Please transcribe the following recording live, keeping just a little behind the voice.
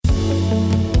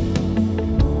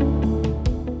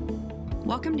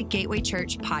Welcome to Gateway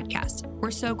Church Podcast.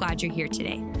 We're so glad you're here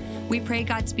today. We pray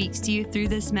God speaks to you through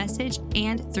this message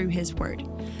and through His Word.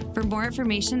 For more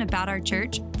information about our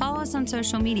church, follow us on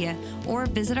social media or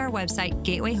visit our website,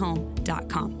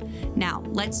 gatewayhome.com. Now,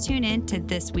 let's tune in to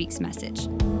this week's message.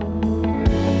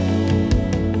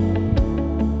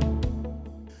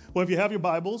 Well, if you have your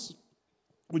Bibles,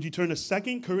 would you turn to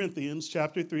 2 Corinthians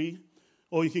chapter 3,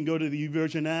 or you can go to the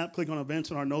YouVersion app, click on events,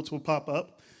 and our notes will pop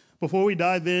up. Before we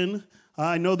dive in,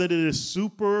 I know that it is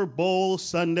Super Bowl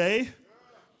Sunday.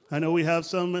 I know we have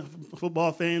some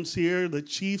football fans here. The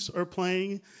Chiefs are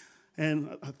playing,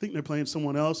 and I think they're playing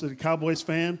someone else, a Cowboys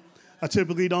fan. I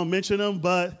typically don't mention them,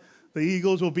 but the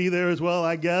Eagles will be there as well,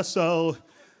 I guess. So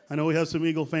I know we have some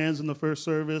Eagle fans in the first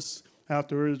service.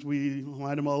 Afterwards, we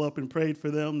lined them all up and prayed for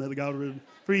them, that God would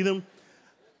free them.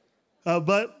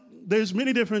 But there's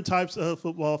many different types of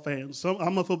football fans.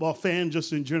 I'm a football fan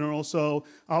just in general, so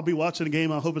I'll be watching the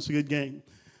game. I hope it's a good game.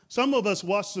 Some of us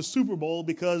watch the Super Bowl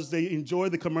because they enjoy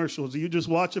the commercials. You just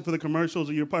watch it for the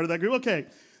commercials, or you're part of that group. Okay,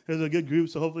 there's a good group,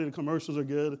 so hopefully the commercials are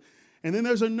good. And then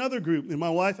there's another group, and my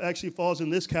wife actually falls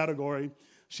in this category.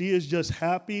 She is just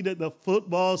happy that the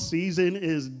football season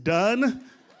is done.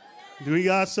 We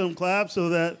got some claps so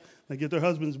that they get their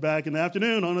husbands back in the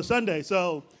afternoon on a Sunday.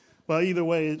 But either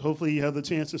way, hopefully you have the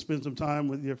chance to spend some time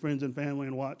with your friends and family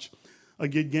and watch a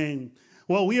good game.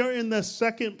 Well, we are in the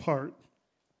second part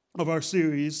of our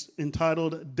series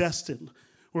entitled Destined.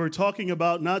 We're talking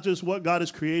about not just what God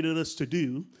has created us to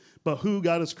do, but who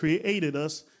God has created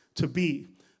us to be,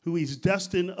 who He's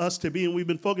destined us to be. And we've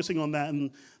been focusing on that.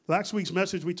 In last week's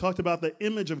message, we talked about the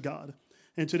image of God.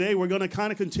 And today we're going to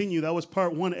kind of continue. That was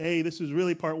part 1A. This is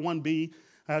really part 1B.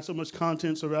 I had so much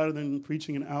content, so rather than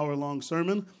preaching an hour-long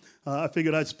sermon, I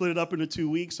figured I'd split it up into 2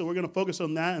 weeks. So we're going to focus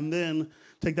on that and then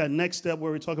take that next step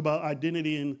where we talk about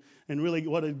identity and really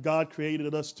what did God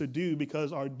created us to do,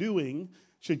 because our doing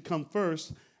should come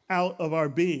first out of our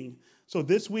being. So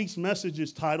this week's message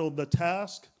is titled The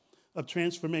Task of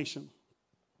Transformation.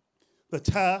 The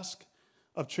Task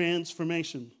of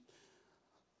Transformation.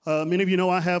 Many of you know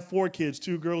I have 4 kids,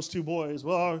 2 girls, 2 boys.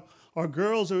 Well, our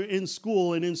girls are in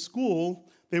school, and in school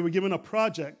they were given a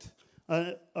project.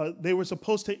 They were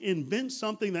supposed to invent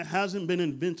something that hasn't been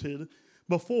invented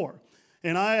before.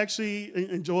 And I actually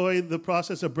enjoy the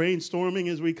process of brainstorming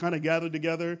as we kind of gather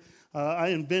together. I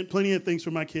invent plenty of things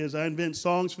for my kids. I invent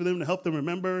songs for them to help them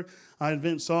remember. I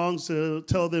invent songs to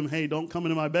tell them, hey, don't come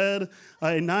into my bed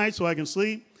at night so I can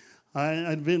sleep. I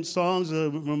invent songs to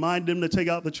remind them to take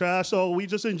out the trash. So we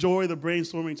just enjoy the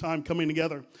brainstorming time coming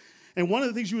together. And one of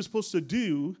the things you were supposed to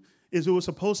do is it was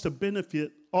supposed to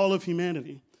benefit all of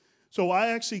humanity. So I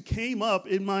actually came up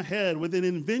in my head with an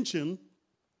invention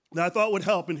that I thought would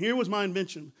help. And here was my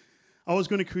invention. I was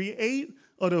going to create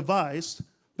a device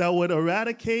that would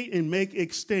eradicate and make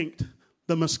extinct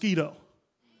the mosquito.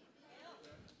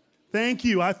 Thank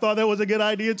you. I thought that was a good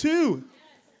idea too.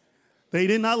 They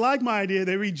did not like my idea.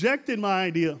 They rejected my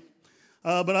idea.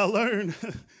 But I learned,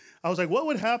 I was like, what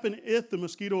would happen if the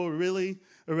mosquito were really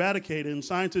eradicated? And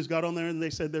scientists got on there and they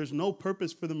said there's no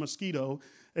purpose for the mosquito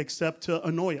except to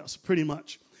annoy us, pretty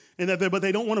much. But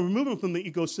they don't want to remove them from the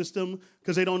ecosystem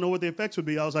because they don't know what the effects would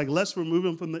be. I was like, let's remove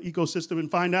them from the ecosystem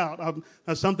and find out.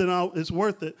 That's something it's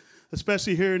worth it,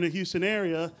 especially here in the Houston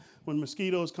area when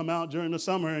mosquitoes come out during the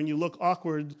summer and you look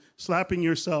awkward slapping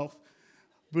yourself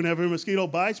whenever a mosquito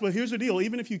bites. But here's the deal.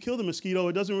 Even if you kill the mosquito,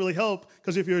 it doesn't really help,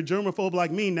 because if you're a germaphobe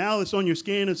like me, now it's on your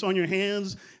skin, it's on your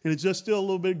hands, and it's just still a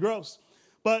little bit gross.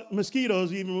 But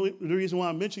mosquitoes, even the reason why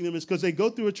I'm mentioning them is because they go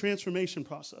through a transformation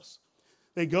process.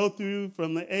 They go through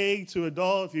from the egg to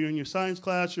adult. If you're in your science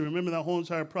class, you remember that whole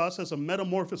entire process of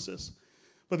metamorphosis.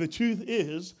 But the truth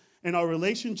is, in our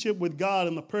relationship with God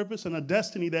and the purpose and the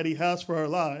destiny that He has for our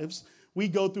lives, we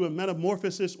go through a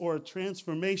metamorphosis or a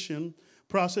transformation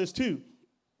process too.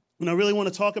 And I really want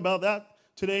to talk about that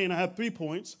today, and I have 3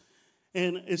 points.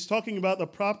 And it's talking about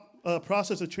the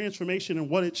process of transformation and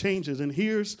what it changes. And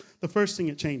here's the first thing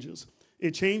it changes.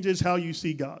 It changes how you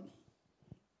see God.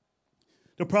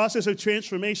 The process of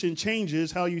transformation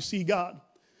changes how you see God.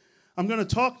 I'm going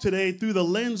to talk today through the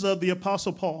lens of the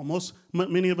Apostle Paul.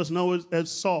 Many of us know it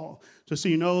as Saul. Just so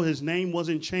you know, his name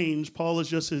wasn't changed. Paul is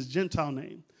just his Gentile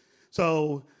name.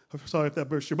 So, sorry if that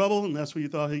burst your bubble, and that's what you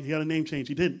thought he had a name change.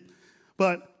 He didn't.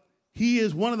 But he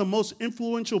is one of the most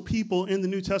influential people in the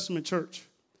New Testament church.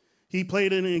 He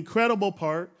played an incredible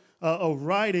part of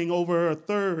writing over a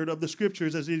third of the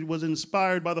scriptures. As he was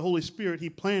inspired by the Holy Spirit, he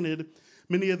planted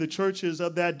many of the churches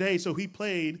of that day. So he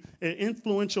played an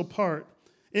influential part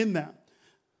in that.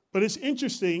 But it's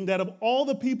interesting that of all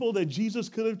the people that Jesus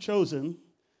could have chosen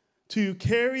to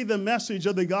carry the message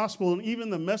of the gospel and even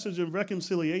the message of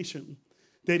reconciliation,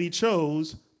 that he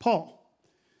chose Paul.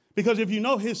 Because if you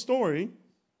know his story,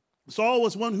 Saul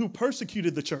was one who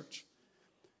persecuted the church.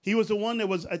 He was the one that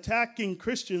was attacking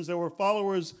Christians that were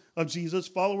followers of Jesus,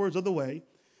 followers of the way.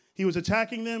 He was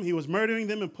attacking them, he was murdering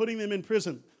them, and putting them in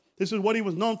prison. This is what he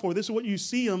was known for. This is what you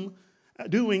see him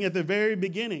doing at the very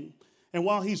beginning. And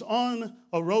while he's on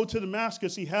a road to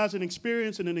Damascus, he has an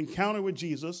experience and an encounter with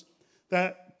Jesus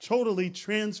that totally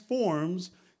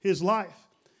transforms his life.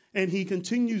 And he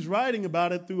continues writing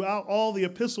about it throughout all the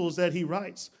epistles that he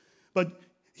writes. But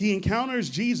he encounters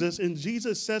Jesus, and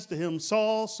Jesus says to him,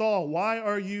 Saul, Saul, why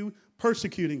are you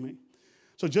persecuting me?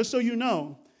 So just so you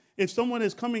know, if someone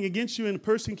is coming against you and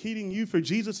persecuting you for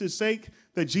Jesus' sake,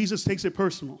 that Jesus takes it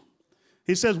personal.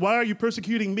 He says, why are you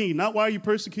persecuting me? Not why are you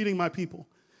persecuting my people?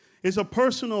 It's a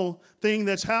personal thing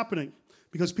that's happening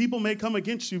because people may come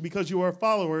against you because you are a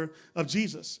follower of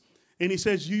Jesus. And he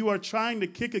says, you are trying to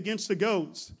kick against the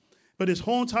goads, but his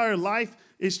whole entire life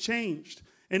is changed.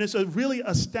 And it's a really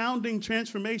astounding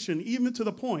transformation, even to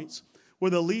the points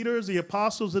where the leaders, the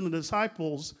apostles, and the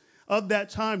disciples of that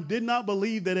time did not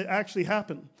believe that it actually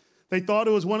happened. They thought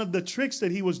it was one of the tricks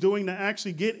that he was doing to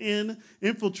actually get in,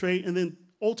 infiltrate, and then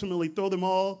ultimately throw them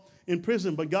all in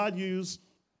prison. But God used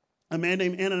a man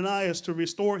named Ananias to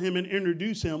restore him and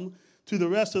introduce him to the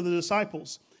rest of the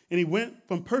disciples. And he went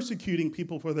from persecuting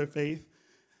people for their faith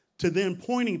to then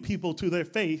pointing people to their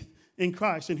faith in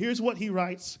Christ. And here's what he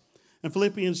writes in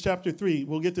Philippians chapter 3.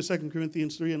 We'll get to 2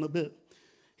 Corinthians 3 in a bit.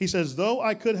 He says, though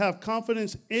I could have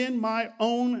confidence in my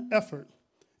own effort,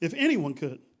 if anyone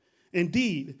could,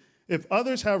 indeed, if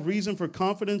others have reason for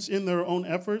confidence in their own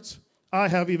efforts, I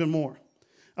have even more.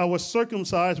 I was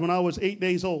circumcised when I was 8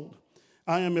 days old.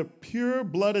 I am a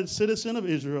pure-blooded citizen of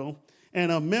Israel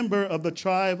and a member of the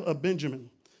tribe of Benjamin,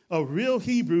 a real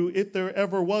Hebrew if there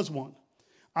ever was one.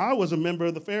 I was a member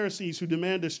of the Pharisees who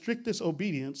demand the strictest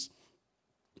obedience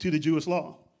to the Jewish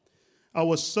law. I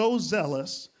was so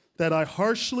zealous that I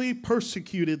harshly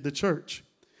persecuted the church.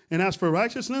 And as for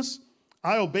righteousness,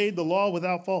 I obeyed the law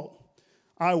without fault.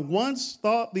 I once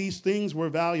thought these things were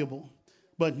valuable,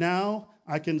 but now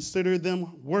I consider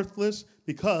them worthless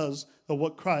because of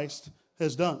what Christ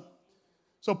has done.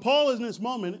 So Paul in this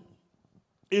moment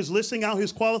is listing out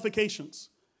his qualifications.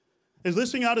 Is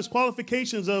listing out his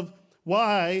qualifications of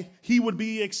why he would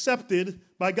be accepted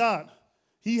by God.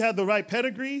 He had the right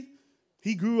pedigree.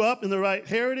 He grew up in the right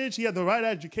heritage. He had the right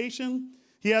education.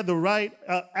 He had the right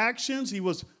actions. He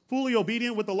was fully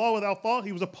obedient with the law without fault.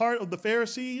 He was a part of the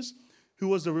Pharisees, who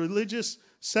was the religious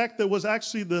sect that was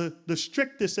actually the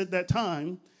strictest at that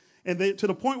time, and to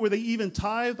the point where they even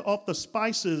tithed off the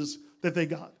spices that they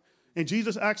got. And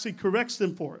Jesus actually corrects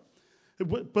them for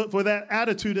it, but for that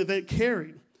attitude that they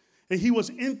carried. And he was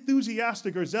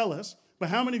enthusiastic or zealous, but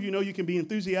how many of you know you can be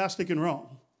enthusiastic and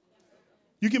wrong?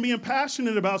 You can be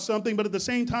passionate about something, but at the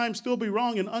same time still be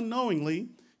wrong, and unknowingly,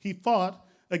 he fought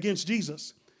against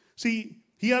Jesus. See,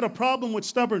 he had a problem with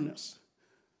stubbornness.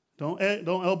 Don't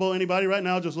elbow anybody right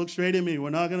now, just look straight at me. We're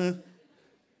not going to.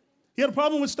 He had a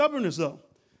problem with stubbornness, though.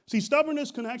 See,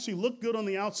 stubbornness can actually look good on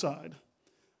the outside,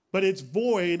 but it's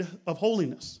void of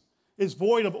holiness. It's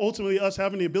void of ultimately us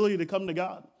having the ability to come to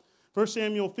God. 1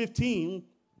 Samuel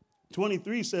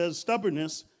 15:23 says,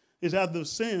 stubbornness is as the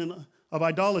sin of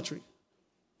idolatry.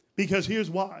 Because here's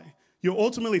why. You're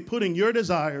ultimately putting your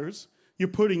desires, you're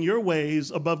putting your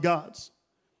ways above God's.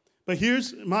 But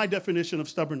here's my definition of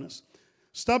stubbornness.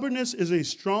 Stubbornness is a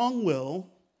strong will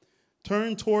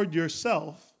turned toward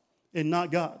yourself and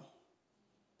not God.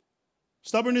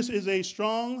 Stubbornness is a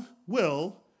strong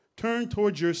will turned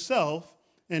towards yourself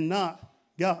and not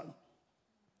God.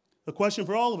 The question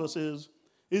for all of us is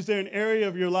there an area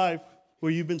of your life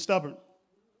where you've been stubborn?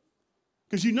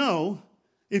 Because you know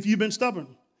if you've been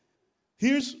stubborn.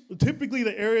 Here's typically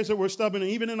the areas that we're stubborn, and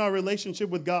even in our relationship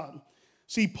with God.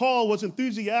 See, Paul was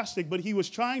enthusiastic, but he was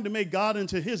trying to make God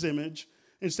into his image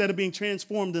instead of being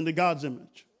transformed into God's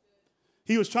image.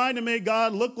 He was trying to make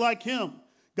God look like him.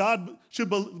 God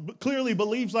clearly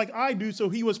believes like I do, so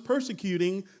he was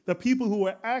persecuting the people who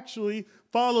were actually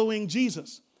following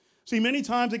Jesus. See, many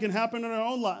times it can happen in our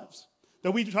own lives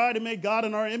that we try to make God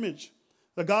in our image.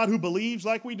 The God who believes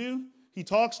like we do, he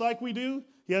talks like we do,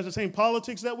 he has the same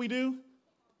politics that we do,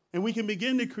 and we can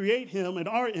begin to create him in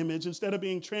our image instead of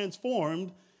being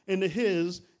transformed into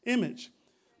his image.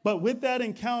 But with that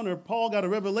encounter, Paul got a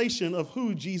revelation of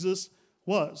who Jesus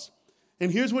was.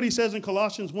 And here's what he says in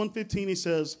Colossians 1:15. He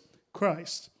says,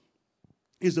 Christ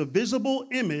is a visible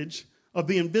image of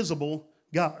the invisible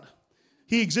God.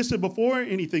 He existed before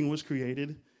anything was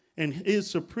created and is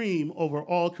supreme over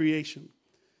all creation.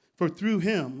 For through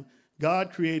him,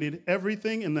 God created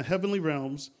everything in the heavenly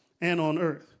realms and on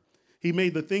earth. He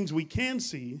made the things we can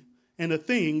see and the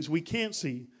things we can't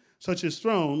see, such as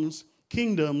thrones,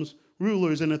 kingdoms,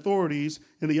 rulers, and authorities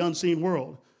in the unseen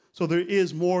world. So there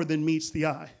is more than meets the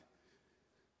eye.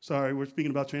 Sorry, we're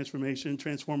speaking about transformation.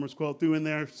 Transformers quote through in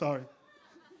there. Sorry.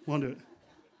 Won't do it.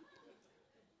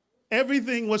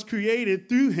 Everything was created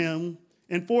through him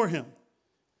and for him.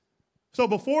 So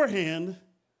beforehand,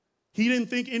 he didn't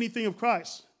think anything of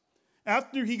Christ.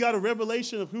 After he got a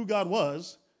revelation of who God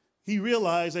was, he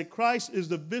realized that Christ is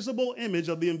the visible image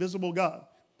of the invisible God.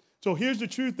 So here's the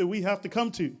truth that we have to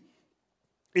come to,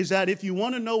 is that if you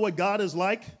want to know what God is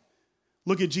like,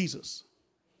 look at Jesus.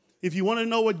 If you want to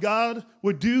know what God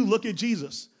would do, look at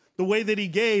Jesus. The way that he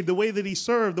gave, the way that he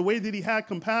served, the way that he had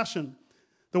compassion,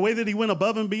 the way that he went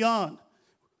above and beyond.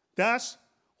 That's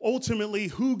ultimately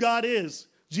who God is.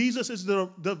 Jesus is the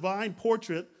divine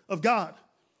portrait of God.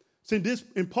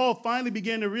 And Paul finally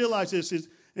began to realize this,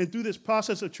 and through this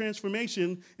process of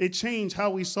transformation, it changed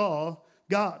how we saw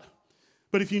God.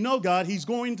 But if you know God, he's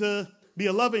going to be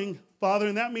a loving Father,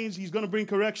 and that means he's going to bring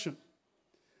correction.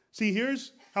 See,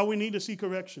 here's how we need to see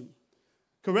correction.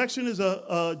 Correction is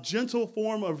a gentle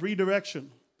form of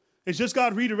redirection. It's just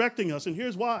God redirecting us, and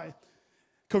here's why.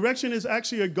 Correction is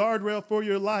actually a guardrail for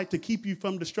your life to keep you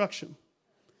from destruction,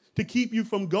 to keep you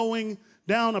from going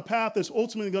down a path that's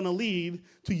ultimately going to lead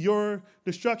to your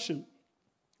destruction.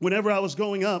 Whenever I was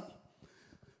growing up,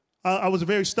 I was a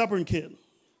very stubborn kid.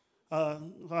 I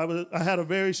had a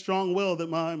very strong will that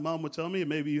my mom would tell me, and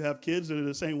maybe you have kids that are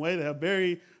the same way. They have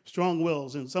very strong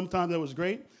wills, and sometimes that was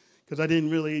great because I didn't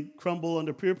really crumble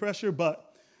under peer pressure.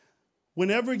 But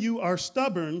whenever you are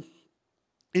stubborn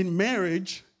in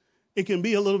marriage, it can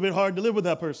be a little bit hard to live with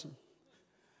that person.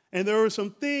 And there were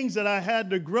some things that I had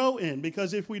to grow in,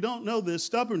 because if we don't know this,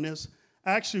 stubbornness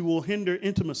actually will hinder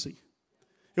intimacy.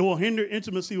 It will hinder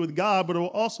intimacy with God, but it will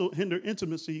also hinder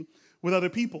intimacy with other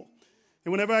people.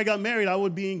 And whenever I got married, I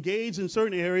would be engaged in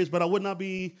certain areas, but I would not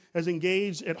be as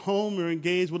engaged at home or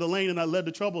engaged with Elaine, and I led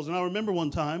to troubles. And I remember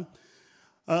one time,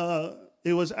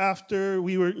 it was after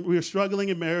we were struggling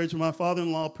in marriage, and my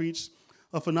father-in-law preached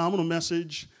a phenomenal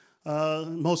message.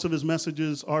 Most of his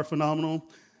messages are phenomenal.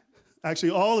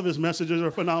 Actually, all of his messages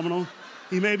are phenomenal.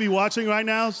 He may be watching right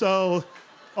now, so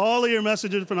all of your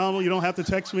messages are phenomenal. You don't have to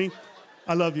text me.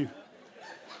 I love you.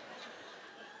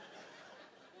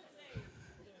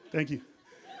 Thank you.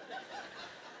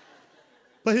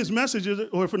 But his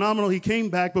messages were phenomenal. He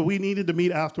came back, but we needed to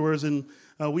meet afterwards, and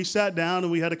we sat down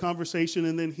and we had a conversation,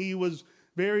 and then he was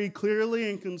very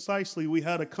clearly and concisely, we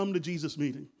had a come to Jesus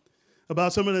meeting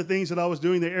about some of the things that I was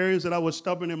doing, the areas that I was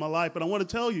stubborn in my life. But I want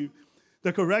to tell you,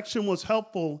 the correction was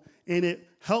helpful, and it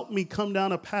helped me come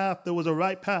down a path that was a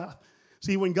right path.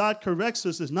 See, when God corrects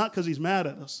us, it's not because he's mad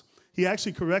at us. He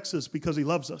actually corrects us because he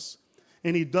loves us.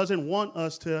 And he doesn't want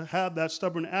us to have that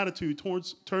stubborn attitude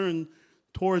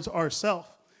towards ourselves.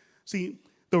 See,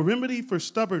 the remedy for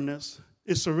stubbornness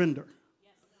is surrender.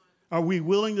 Are we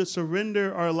willing to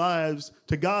surrender our lives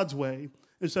to God's way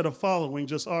instead of following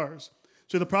just ours?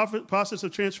 So the process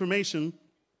of transformation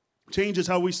changes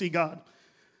how we see God.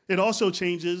 It also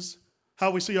changes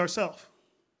how we see ourselves.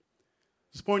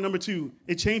 This is point number 2.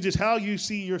 It changes how you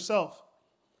see yourself.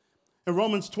 In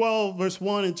Romans 12, verse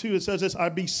 1 and 2, it says this: I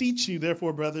beseech you,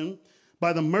 therefore, brethren,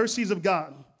 by the mercies of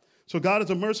God. So God is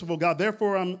a merciful God.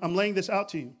 Therefore, I'm laying this out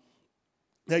to you,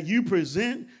 that you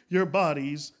present your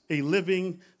bodies a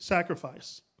living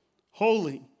sacrifice,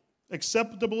 holy,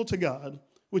 acceptable to God,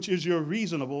 which is your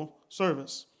reasonable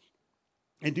service.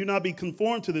 And do not be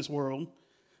conformed to this world,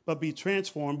 but be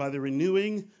transformed by the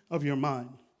renewing of your mind,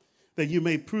 that you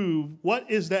may prove what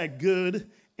is that good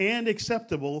and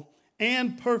acceptable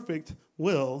and perfect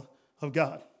will of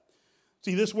God.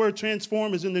 See, this word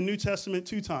transform is in the New Testament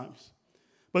 2 times,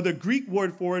 but the Greek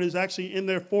word for it is actually in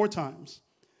there 4 times.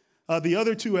 The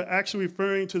other 2 are actually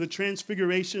referring to the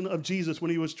transfiguration of Jesus when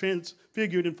he was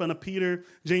transfigured in front of Peter,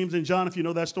 James, and John. If you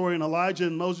know that story, and Elijah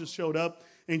and Moses showed up,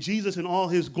 and Jesus in all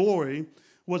his glory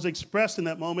was expressed in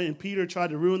that moment, and Peter tried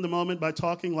to ruin the moment by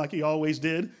talking like he always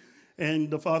did, and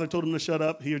the Father told him to shut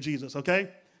up, hear Jesus, okay?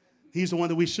 He's the one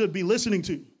that we should be listening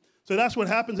to. So that's what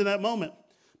happens in that moment.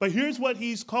 But here's what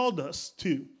he's called us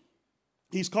to.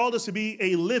 He's called us to be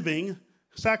a living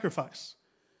sacrifice.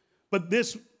 But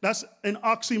that's an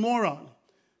oxymoron.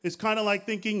 It's kind of like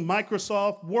thinking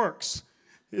Microsoft works.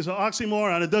 It's an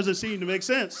oxymoron. It doesn't seem to make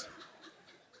sense.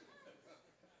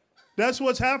 That's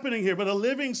what's happening here. But a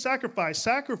living sacrifice.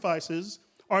 Sacrifices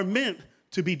are meant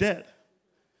to be dead.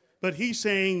 But he's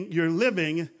saying you're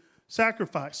living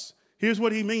sacrifice. Here's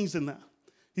what he means in that.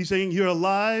 He's saying you're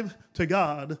alive to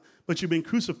God, but you've been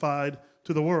crucified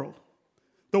to the world.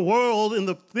 The world and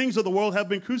the things of the world have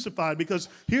been crucified, because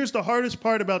here's the hardest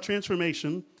part about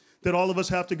transformation that all of us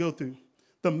have to go through.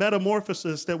 The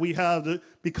metamorphosis that we have to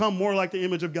become more like the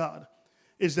image of God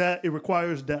is that it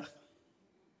requires death.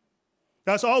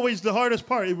 That's always the hardest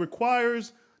part. It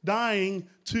requires dying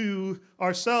to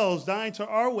ourselves, dying to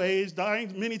our ways,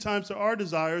 dying many times to our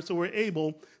desires so we're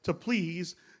able to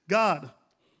please God.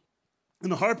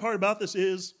 And the hard part about this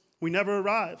is we never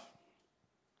arrive.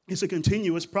 It's a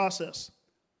continuous process.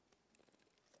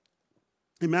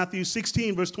 In Matthew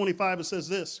 16, verse 25, it says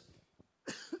this: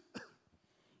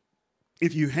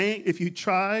 If you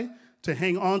try to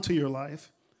hang on to your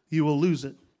life, you will lose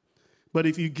it. But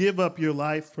if you give up your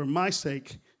life for my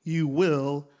sake, you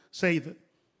will save it.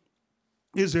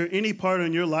 Is there any part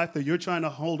in your life that you're trying to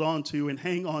hold on to and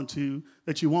hang on to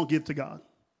that you won't give to God?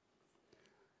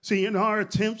 See, in our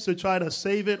attempts to try to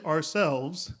save it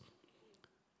ourselves,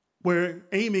 we're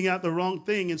aiming at the wrong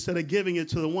thing instead of giving it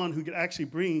to the one who could actually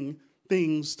bring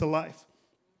things to life.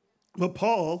 But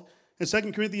Paul, in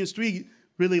 2 Corinthians 3,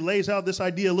 really lays out this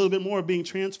idea a little bit more of being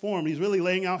transformed. He's really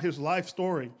laying out his life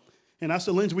story. And that's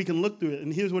the lens we can look through it.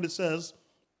 And here's what it says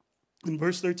in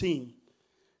verse 13.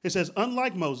 It says,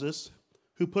 unlike Moses,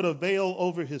 who put a veil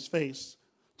over his face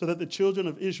so that the children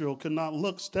of Israel could not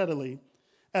look steadily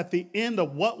at the end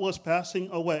of what was passing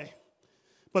away,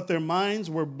 but their minds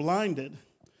were blinded.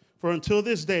 For until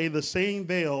this day, the same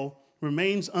veil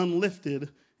remains unlifted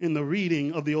in the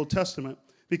reading of the Old Testament,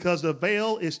 because the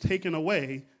veil is taken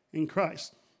away in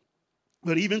Christ.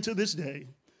 But even to this day,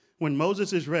 when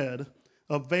Moses is read,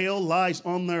 a veil lies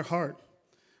on their heart.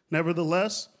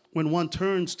 Nevertheless, when one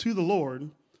turns to the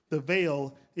Lord, the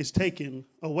veil is taken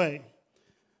away.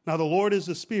 Now the Lord is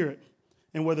the Spirit,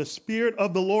 and where the Spirit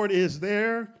of the Lord is,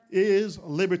 there is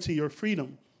liberty or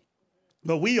freedom.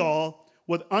 But we all,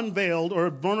 with unveiled or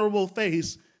vulnerable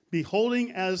face,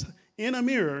 beholding as in a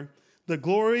mirror the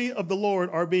glory of the Lord,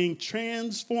 are being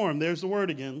transformed, there's the word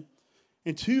again,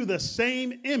 into the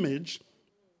same image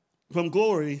from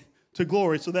glory to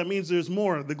glory. So that means there's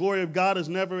more. The glory of God is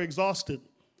never exhausted,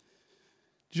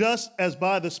 just as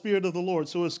by the Spirit of the Lord.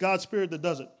 So it's God's Spirit that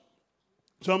does it.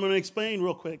 So I'm going to explain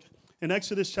real quick. In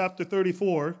Exodus chapter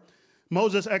 34,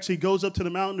 Moses actually goes up to the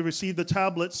mountain to receive the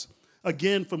tablets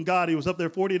again from God. He was up there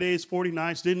 40 days, 40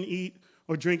 nights, didn't eat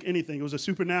or drink anything. It was a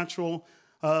supernatural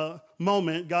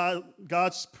moment.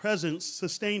 God's presence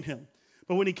sustained him.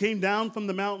 But when he came down from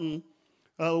the mountain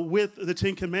with the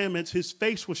Ten Commandments, his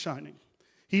face was shining.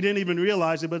 He didn't even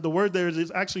realize it, but the word there is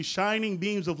actually shining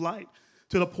beams of light,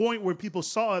 to the point where people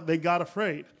saw it, they got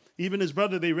afraid. Even his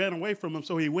brother, they ran away from him.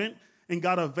 So he went and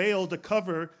got a veil to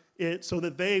cover it so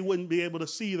that they wouldn't be able to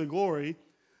see the glory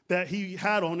that he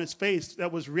had on his face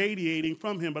that was radiating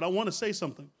from him. But I want to say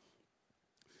something.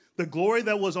 The glory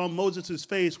that was on Moses'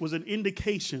 face was an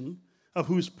indication of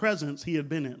whose presence he had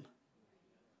been in.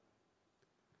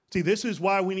 See, this is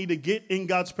why we need to get in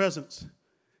God's presence,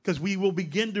 because we will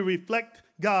begin to reflect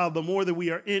God the more that we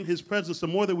are in his presence, the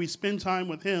more that we spend time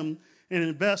with him and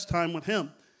invest time with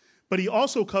him. But he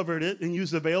also covered it and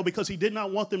used the veil because he did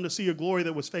not want them to see a glory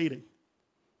that was fading.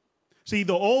 See,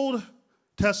 the Old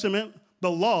Testament,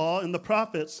 the law, and the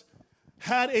prophets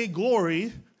had a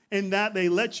glory in that they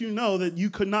let you know that you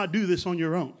could not do this on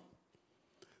your own.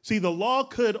 See, the law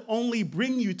could only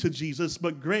bring you to Jesus,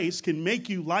 but grace can make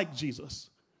you like Jesus.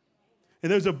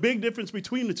 And there's a big difference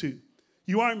between the two.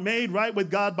 You aren't made right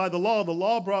with God by the law. The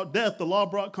law brought death. The law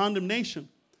brought condemnation.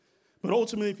 But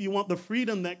ultimately, if you want the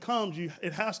freedom that comes,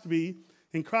 it has to be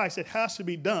in Christ. It has to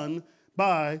be done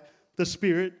by the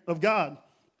Spirit of God.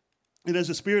 And as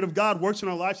the Spirit of God works in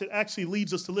our lives, it actually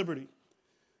leads us to liberty.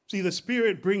 See, the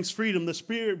Spirit brings freedom. The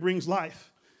Spirit brings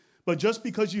life. But just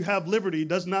because you have liberty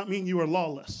does not mean you are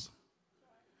lawless.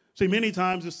 See, many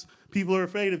times people are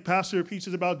afraid. If pastor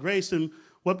preaches about grace and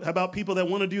what about people that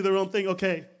want to do their own thing?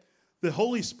 Okay, the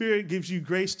Holy Spirit gives you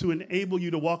grace to enable you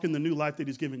to walk in the new life that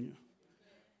he's given you.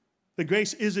 The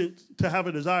grace isn't to have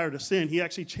a desire to sin. He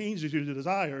actually changes your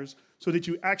desires so that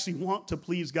you actually want to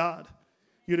please God.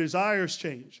 Your desires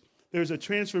change. There's a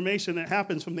transformation that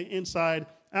happens from the inside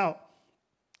out.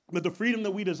 But the freedom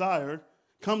that we desire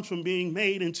comes from being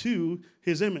made into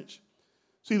his image.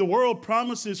 See, the world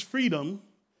promises freedom,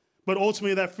 but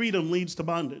ultimately that freedom leads to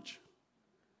bondage.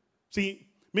 See,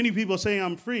 many people say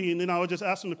I'm free, and then I would just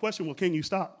ask them the question, well, can you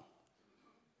stop?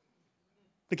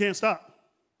 They can't stop.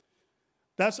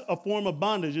 That's a form of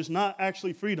bondage. It's not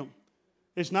actually freedom.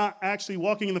 It's not actually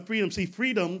walking in the freedom. See,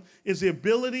 freedom is the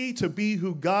ability to be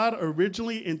who God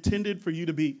originally intended for you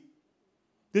to be.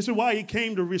 This is why he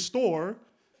came to restore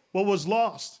what was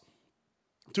lost,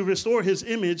 to restore his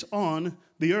image on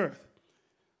the earth.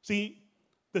 See,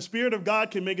 the Spirit of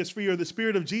God can make us free, or the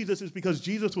Spirit of Jesus, is because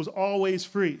Jesus was always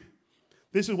free.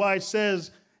 This is why it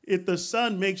says, if the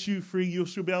Son makes you free,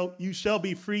 you shall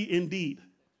be free indeed.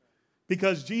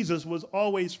 Because Jesus was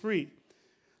always free.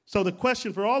 So the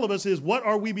question for all of us is, what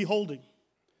are we beholding?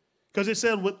 Because it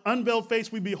said, with unveiled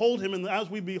face we behold him, and as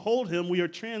we behold him, we are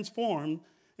transformed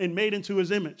and made into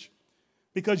his image.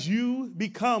 Because you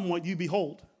become what you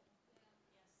behold.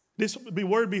 The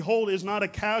word behold is not a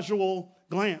casual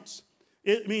glance.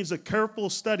 It means a careful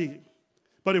studying.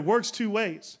 But it works two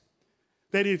ways.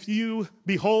 That if you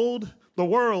behold the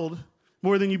world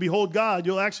more than you behold God,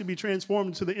 you'll actually be transformed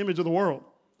into the image of the world.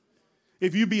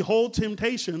 If you behold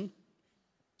temptation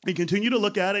and continue to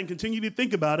look at it and continue to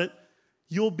think about it,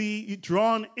 you'll be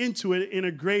drawn into it in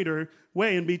a greater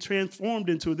way and be transformed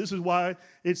into it. This is why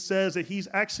it says that he's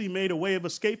actually made a way of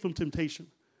escape from temptation.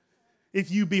 If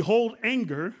you behold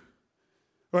anger,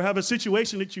 or have a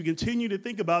situation that you continue to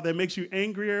think about that makes you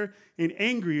angrier and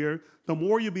angrier, the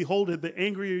more you behold it, the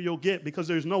angrier you'll get, because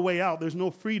there's no way out. There's no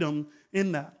freedom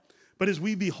in that. But as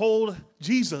we behold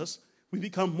Jesus, we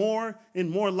become more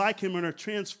and more like him and are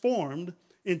transformed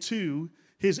into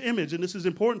his image. And this is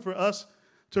important for us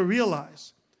to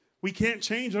realize. We can't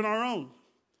change on our own.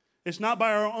 It's not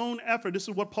by our own effort. This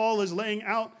is what Paul is laying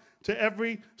out to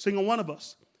every single one of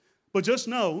us. But just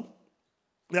know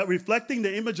that reflecting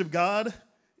the image of God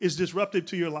is disruptive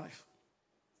to your life.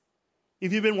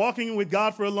 If you've been walking with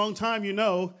God for a long time, you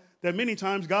know that many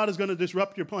times God is going to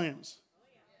disrupt your plans.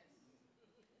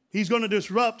 He's going to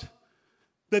disrupt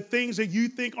the things that you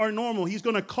think are normal. He's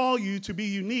going to call you to be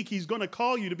unique. He's going to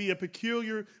call you to be a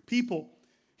peculiar people.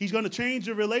 He's going to change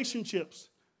your relationships.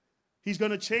 He's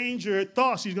going to change your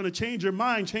thoughts. He's going to change your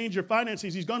mind, change your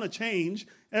finances. He's going to change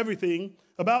everything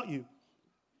about you.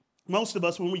 Most of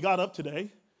us, when we got up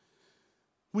today,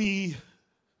 we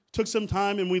took some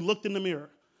time and we looked in the mirror.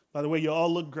 By the way, you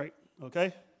all look great,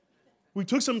 okay? We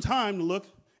took some time to look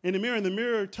in the mirror, and the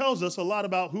mirror tells us a lot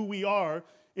about who we are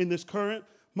in this current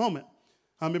moment.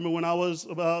 I remember when I was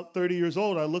about 30 years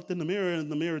old, I looked in the mirror,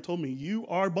 and the mirror told me, you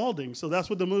are balding. So that's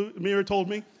what the mirror told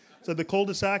me. It said the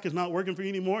cul-de-sac is not working for you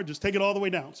anymore. Just take it all the way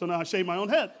down. So now I shave my own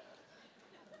head.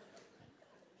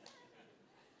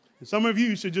 And some of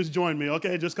you should just join me,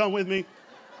 okay? Just come with me.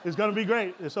 It's going to be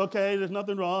great. It's okay. There's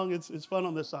nothing wrong. It's fun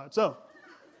on this side.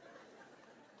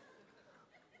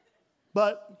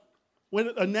 But when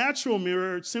a natural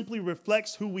mirror simply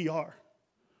reflects who we are.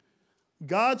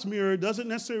 God's mirror doesn't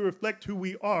necessarily reflect who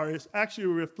we are. It's actually a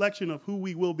reflection of who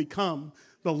we will become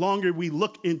the longer we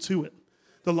look into it.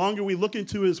 The longer we look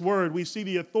into his word, we see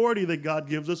the authority that God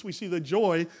gives us. We see the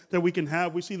joy that we can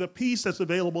have. We see the peace that's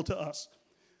available to us.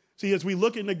 See, as we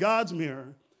look into God's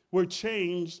mirror, we're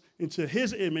changed into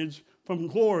his image from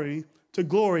glory to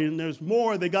glory. And there's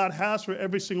more that God has for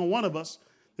every single one of us.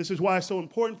 This is why it's so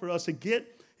important for us to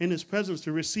get in his presence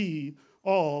to receive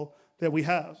all that we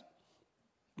have.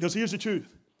 Because here's the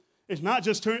truth. It's not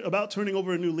just about turning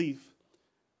over a new leaf.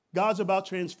 God's about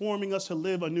transforming us to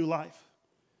live a new life.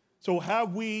 So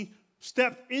have we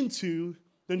stepped into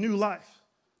the new life,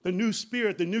 the new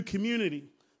spirit, the new community,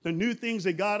 the new things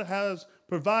that God has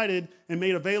provided and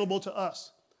made available to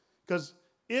us? Because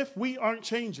if we aren't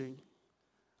changing,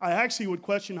 I actually would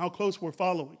question how close we're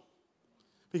following.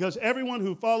 Because everyone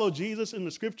who followed Jesus in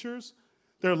the scriptures,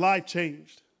 their life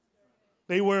changed.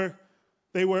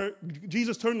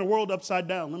 Jesus turned the world upside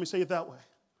down. Let me say it that way.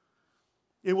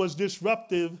 It was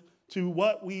disruptive to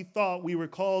what we thought we were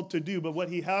called to do, but what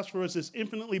he has for us is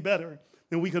infinitely better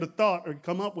than we could have thought or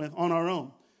come up with on our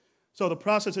own. So the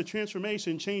process of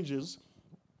transformation changes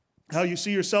how you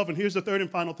see yourself. And here's the third and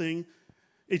final thing.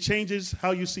 It changes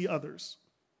how you see others.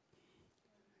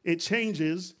 It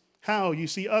changes how you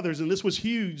see others. And this was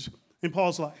huge in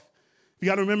Paul's life. You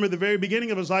got to remember the very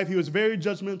beginning of his life, he was very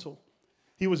judgmental.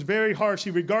 He was very harsh.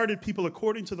 He regarded people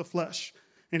according to the flesh.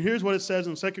 And here's what it says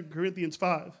in 2 Corinthians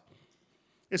 5.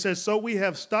 It says, so we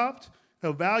have stopped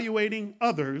evaluating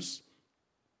others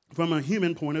from a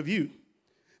human point of view.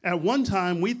 At one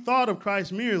time, we thought of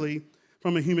Christ merely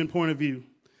from a human point of view.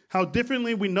 How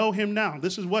differently we know him now.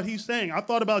 This is what he's saying. I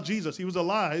thought about Jesus. He was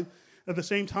alive at the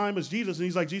same time as Jesus. And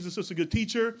he's like, Jesus is a good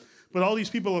teacher, but all these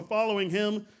people are following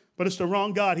him, but it's the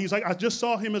wrong God. He's like, I just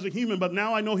saw him as a human, but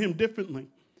now I know him differently.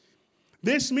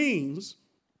 This means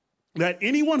that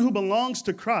anyone who belongs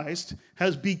to Christ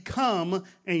has become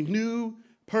a new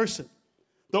person.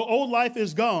 The old life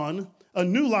is gone. A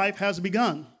new life has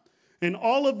begun. And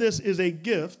all of this is a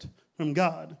gift from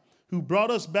God, who brought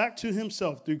us back to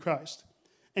himself through Christ.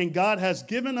 And God has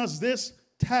given us this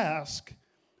task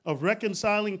of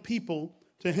reconciling people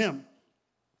to him.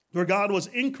 For God was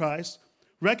in Christ,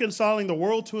 reconciling the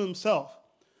world to himself,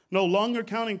 no longer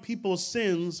counting people's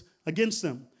sins against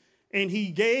them. And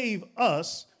he gave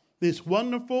us this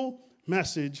wonderful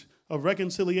message of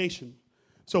reconciliation.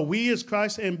 So we as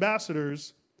Christ's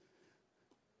ambassadors,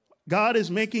 God is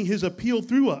making his appeal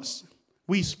through us.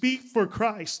 We speak for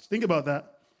Christ. Think about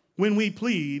that. When we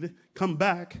plead, come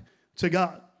back to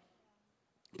God.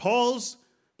 Paul's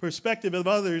perspective of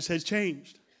others has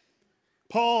changed.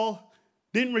 Paul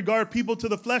didn't regard people to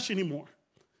the flesh anymore,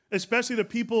 especially the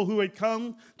people who had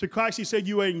come to Christ. He said,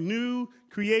 you are a new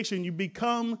creation. You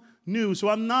become new. So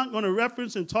I'm not going to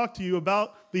reference and talk to you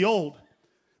about the old.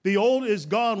 The old is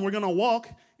gone. We're going to walk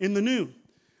in the new.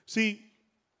 See,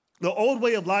 the old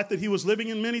way of life that he was living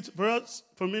in,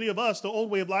 for many of us, the old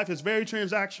way of life is very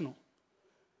transactional.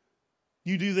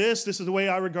 You do this is the way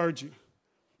I regard you.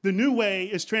 The new way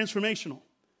is transformational.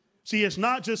 See, it's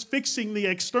not just fixing the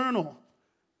external,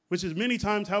 which is many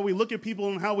times how we look at people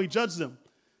and how we judge them,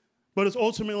 but it's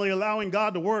ultimately allowing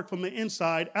God to work from the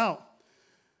inside out.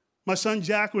 My son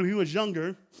Jack, when he was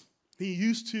younger, he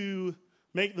used to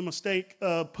make the mistake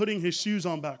of putting his shoes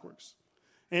on backwards.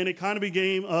 And it kind of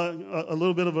became a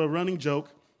little bit of a running joke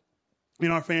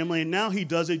in our family, and now he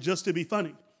does it just to be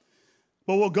funny.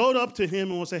 But we'll go up to him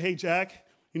and we'll say, hey, Jack,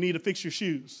 you need to fix your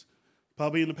shoes.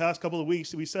 Probably in the past couple of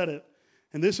weeks we said it.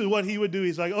 And this is what he would do.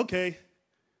 He's like, okay,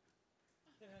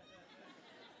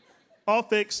 all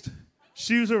fixed.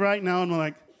 Shoes are right now. And I'm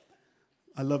like,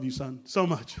 I love you, son, so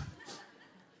much.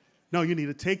 No, you need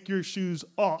to take your shoes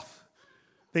off.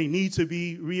 They need to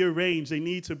be rearranged. They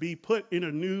need to be put in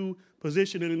a new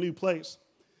position, in a new place.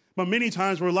 But many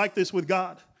times we're like this with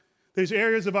God. There's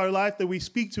areas of our life that we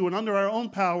speak to, and under our own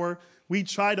power, we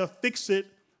try to fix it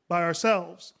by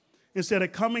ourselves instead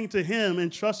of coming to him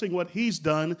and trusting what he's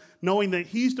done, knowing that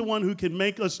he's the one who can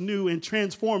make us new and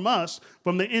transform us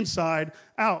from the inside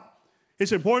out.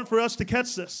 It's important for us to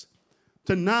catch this,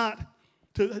 to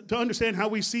understand how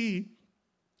we see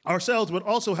ourselves, but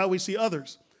also how we see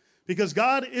others. Because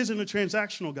God isn't a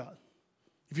transactional God.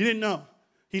 If you didn't know,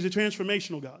 he's a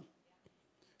transformational God.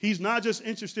 He's not just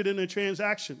interested in a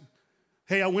transaction.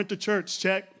 Hey, I went to church,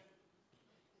 check.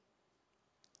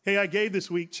 Hey, I gave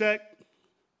this week, check.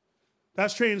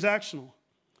 That's transactional.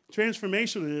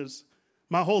 Transformation is,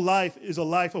 my whole life is a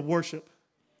life of worship.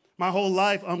 My whole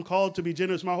life, I'm called to be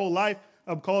generous. My whole life,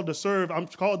 I'm called to serve. I'm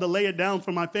called to lay it down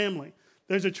for my family.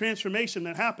 There's a transformation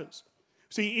that happens.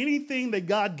 See, anything that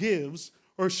God gives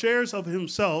or shares of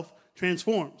himself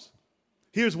transforms.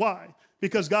 Here's why.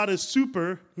 Because God is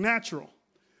supernatural.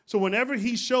 So whenever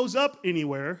he shows up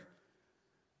anywhere,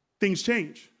 things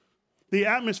change. The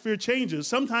atmosphere changes,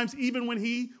 sometimes even when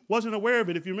he wasn't aware of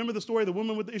it. If you remember the story of the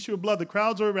woman with the issue of blood, the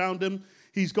crowds are around him.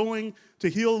 He's going to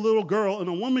heal a little girl, and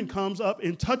a woman comes up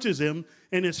and touches him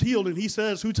and is healed, and he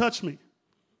says, who touched me?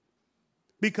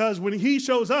 Because when he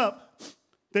shows up,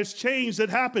 there's change that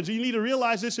happens. You need to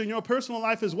realize this in your personal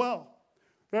life as well.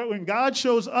 Right? When God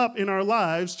shows up in our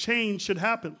lives, change should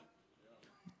happen.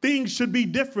 Things should be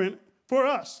different for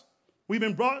us. We've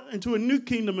been brought into a new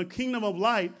kingdom, a kingdom of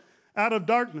light out of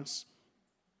darkness.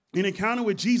 An encounter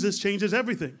with Jesus changes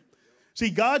everything. See,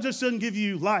 God just doesn't give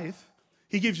you life.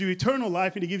 He gives you eternal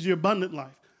life, and he gives you abundant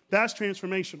life. That's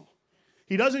transformational.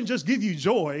 He doesn't just give you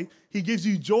joy. He gives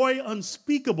you joy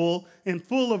unspeakable and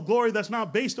full of glory that's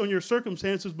not based on your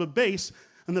circumstances, but based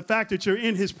on the fact that you're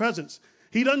in his presence.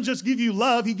 He doesn't just give you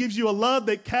love. He gives you a love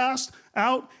that casts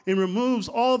out and removes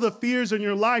all the fears in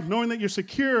your life, knowing that you're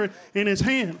secure in his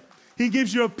hand. He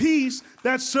gives you a peace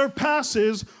that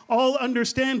surpasses all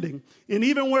understanding. And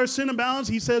even where sin abounds,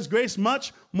 he says grace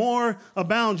much more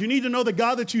abounds. You need to know the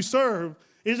God that you serve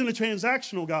isn't a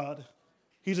transactional God.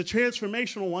 He's a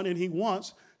transformational one, and he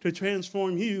wants to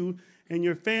transform you and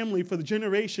your family for the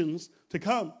generations to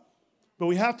come. But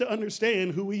we have to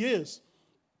understand who he is.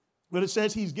 But it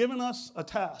says he's given us a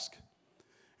task.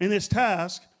 And this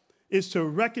task is to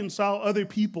reconcile other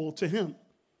people to him.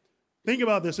 Think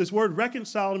about this. This word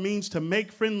reconcile means to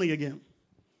make friendly again.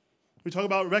 We talk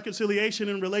about reconciliation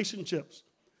in relationships.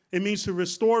 It means to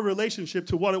restore relationship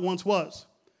to what it once was.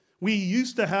 We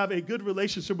used to have a good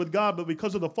relationship with God, but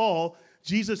because of the fall,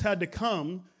 Jesus had to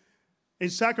come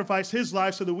and sacrifice his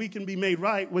life so that we can be made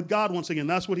right with God once again.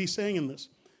 That's what he's saying in this.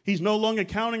 He's no longer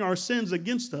counting our sins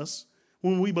against us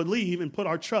when we believe and put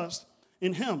our trust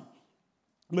in him.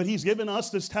 But he's given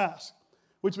us this task,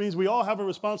 which means we all have a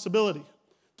responsibility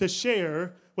to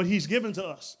share what he's given to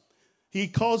us. He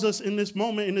calls us in this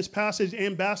moment, in this passage,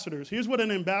 ambassadors. Here's what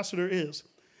an ambassador is.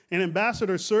 An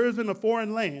ambassador serves in a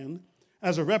foreign land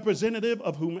as a representative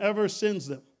of whomever sends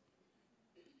them.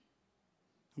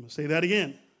 I'm going to say that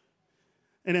again.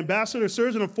 An ambassador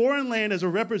serves in a foreign land as a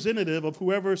representative of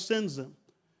whoever sends them.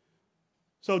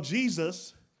 So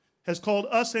Jesus has called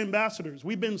us ambassadors.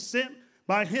 We've been sent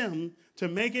by him to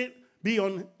make it be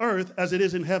on earth as it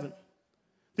is in heaven.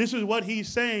 This is what he's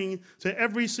saying to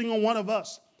every single one of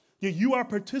us. That you are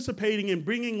participating in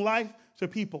bringing life to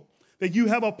people. That you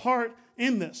have a part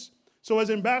in this. So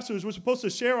as ambassadors, we're supposed to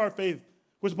share our faith.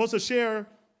 We're supposed to share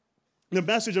the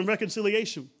message of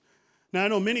reconciliation. Now, I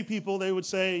know many people, they would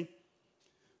say,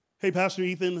 hey, Pastor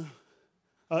Ethan,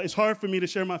 it's hard for me to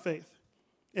share my faith.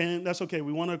 And that's okay.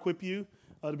 We want to equip you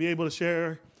to be able to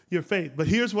share your faith. But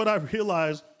here's what I've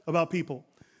realized about people.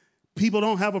 People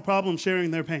don't have a problem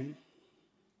sharing their pain.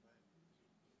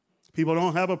 People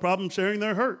don't have a problem sharing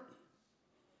their hurt.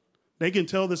 They can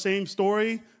tell the same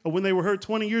story of when they were hurt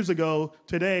 20 years ago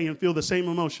today and feel the same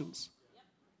emotions.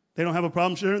 They don't have a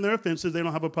problem sharing their offenses. They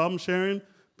don't have a problem sharing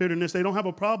bitterness. They don't have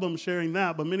a problem sharing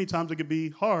that, but many times it can be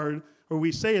hard, or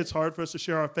we say it's hard for us to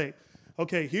share our faith.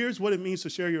 Okay, here's what it means to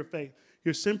share your faith.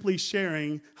 You're simply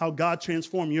sharing how God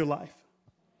transformed your life.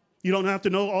 You don't have to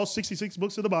know all 66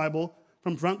 books of the Bible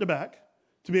from front to back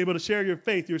to be able to share your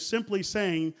faith. You're simply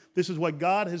saying, this is what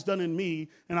God has done in me,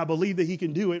 and I believe that he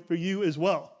can do it for you as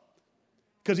well.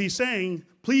 Because he's saying,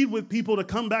 plead with people to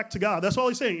come back to God. That's all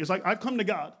he's saying. It's like, I've come to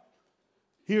God.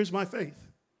 Here's my faith.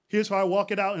 Here's how I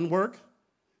walk it out in work.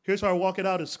 Here's how I walk it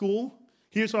out at school.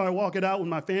 Here's how I walk it out with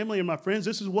my family and my friends.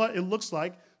 This is what it looks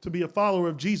like to be a follower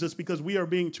of Jesus, because we are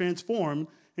being transformed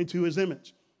into his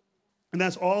image. And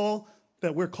that's all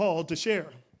that we're called to share.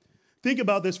 Think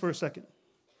about this for a second.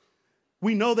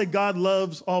 We know that God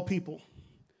loves all people.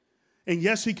 And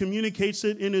yes, he communicates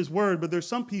it in his word, but there's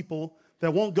some people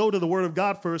that won't go to the word of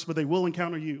God first, but they will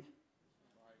encounter you.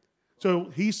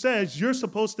 So he says, you're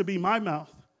supposed to be my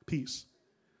mouthpiece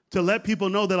to let people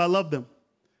know that I love them.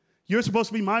 You're supposed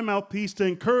to be my mouthpiece to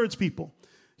encourage people.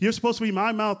 You're supposed to be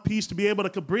my mouthpiece to be able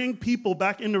to bring people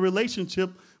back into relationship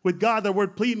with God. The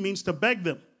word plead means to beg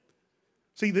them.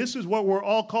 See, this is what we're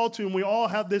all called to, and we all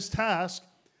have this task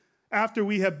after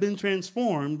we have been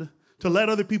transformed to let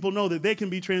other people know that they can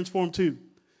be transformed too.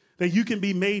 That you can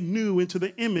be made new into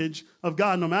the image of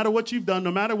God, no matter what you've done,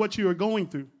 no matter what you are going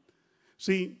through.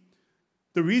 See,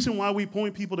 the reason why we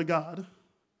point people to God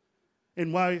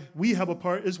and why we have a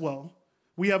part as well,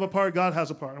 we have a part, God has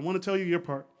a part. I want to tell you your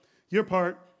part. Your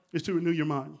part is to renew your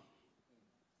mind.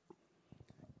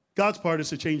 God's part is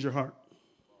to change your heart.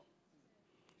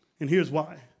 And here's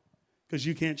why. Because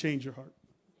you can't change your heart.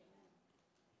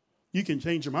 You can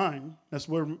change your mind. That's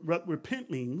what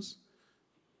repent means.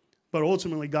 But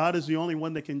ultimately, God is the only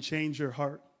one that can change your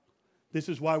heart. This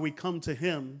is why we come to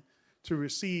him to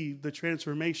receive the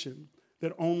transformation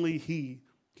that only he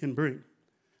can bring.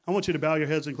 I want you to bow your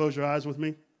heads and close your eyes with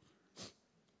me.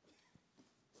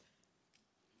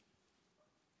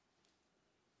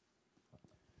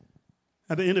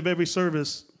 At the end of every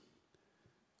service,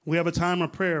 we have a time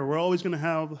of prayer. We're always going to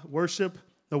have worship,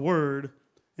 the word,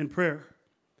 and prayer.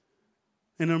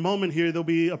 In a moment here, there'll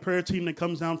be a prayer team that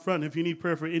comes down front. If you need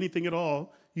prayer for anything at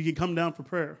all, you can come down for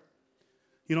prayer.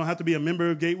 You don't have to be a member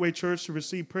of Gateway Church to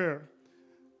receive prayer.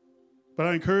 But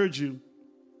I encourage you,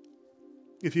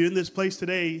 if you're in this place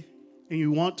today and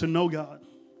you want to know God,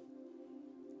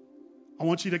 I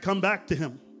want you to come back to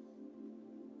him.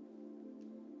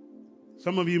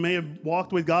 Some of you may have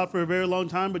walked with God for a very long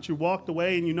time, but you walked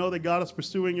away and you know that God is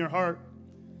pursuing your heart.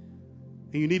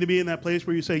 And you need to be in that place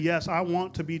where you say, yes, I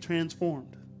want to be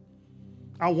transformed.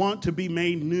 I want to be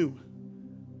made new.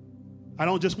 I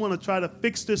don't just want to try to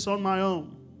fix this on my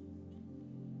own.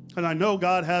 And I know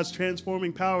God has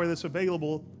transforming power that's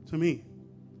available to me.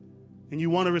 And you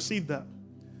want to receive that.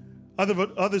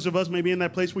 Others of us may be in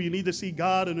that place where you need to see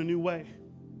God in a new way.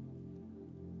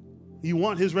 You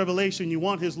want his revelation. You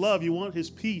want his love. You want his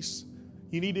peace.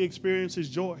 You need to experience his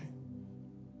joy.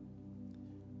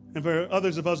 And for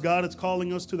others of us, God is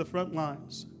calling us to the front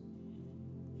lines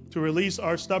to release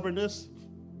our stubbornness,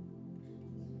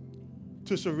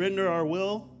 to surrender our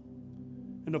will,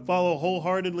 and to follow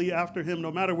wholeheartedly after him.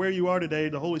 No matter where you are today,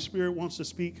 the Holy Spirit wants to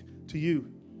speak to you.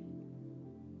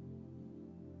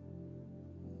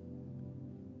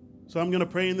 So I'm going to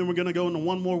pray, and then we're going to go into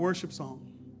one more worship song.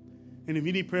 And if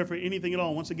you need prayer for anything at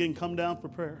all, once again, come down for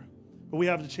prayer. But we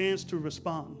have the chance to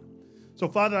respond. So,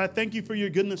 Father, I thank you for your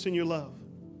goodness and your love.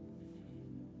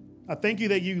 I thank you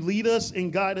that you lead us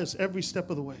and guide us every step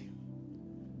of the way.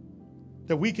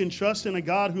 That we can trust in a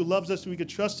God who loves us. We can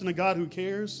trust in a God who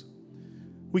cares.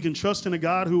 We can trust in a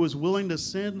God who is willing to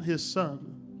send his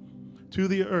son to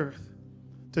the earth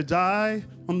to die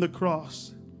on the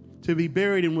cross, to be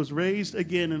buried and was raised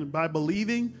again. And by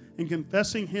believing and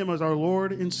confessing him as our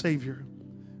Lord and Savior,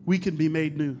 we can be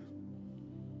made new.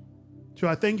 So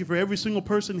I thank you for every single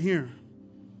person here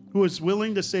who is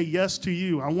willing to say yes to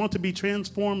you. I want to be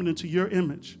transformed into your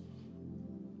image.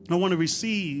 I want to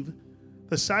receive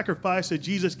the sacrifice that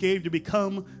Jesus gave to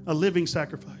become a living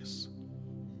sacrifice.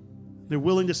 They're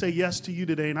willing to say yes to you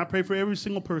today. And I pray for every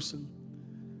single person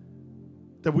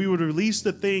that we would release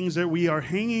the things that we are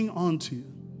hanging on to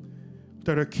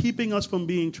that are keeping us from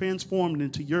being transformed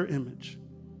into your image.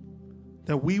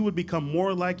 That we would become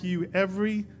more like you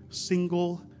every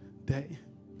single day.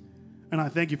 And I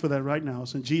thank you for that right now.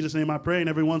 It's in Jesus' name I pray. And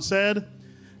everyone said,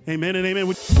 amen and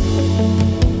amen.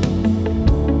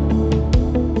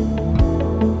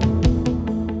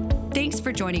 Thanks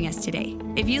for joining us today.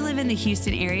 If you live in the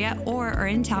Houston area or are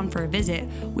in town for a visit,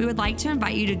 we would like to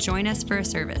invite you to join us for a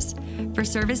service. For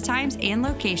service times and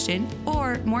location,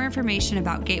 or more information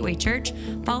about Gateway Church,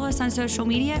 follow us on social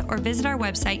media or visit our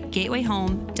website,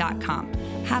 gatewayhome.com.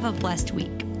 Have a blessed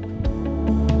week.